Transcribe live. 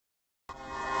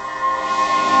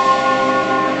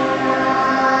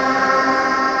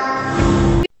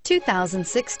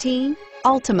2016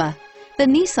 Altima. The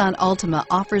Nissan Altima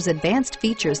offers advanced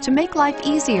features to make life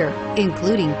easier,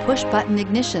 including push-button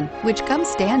ignition, which comes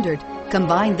standard.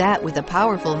 Combine that with a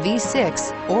powerful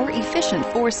V6 or efficient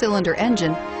 4-cylinder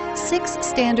engine, 6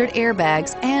 standard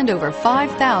airbags, and over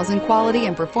 5,000 quality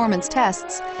and performance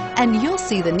tests, and you'll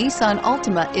see the Nissan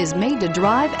Altima is made to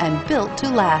drive and built to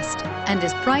last, and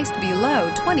is priced below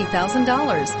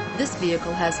 $20,000. This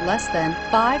vehicle has less than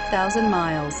 5,000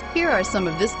 miles. Here are some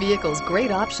of this vehicle's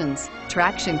great options: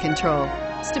 traction control,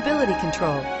 stability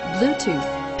control,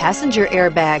 Bluetooth, passenger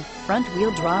airbag,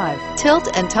 front-wheel drive, tilt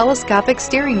and telescopic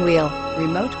steering wheel,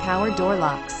 remote power door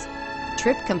locks,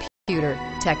 trip computer,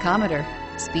 tachometer,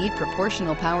 speed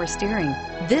proportional power steering.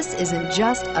 This isn't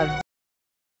just a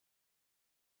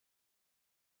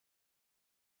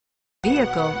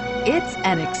vehicle, it's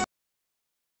an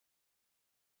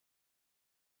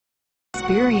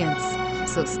experience.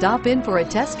 So stop in for a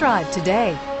test drive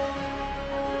today.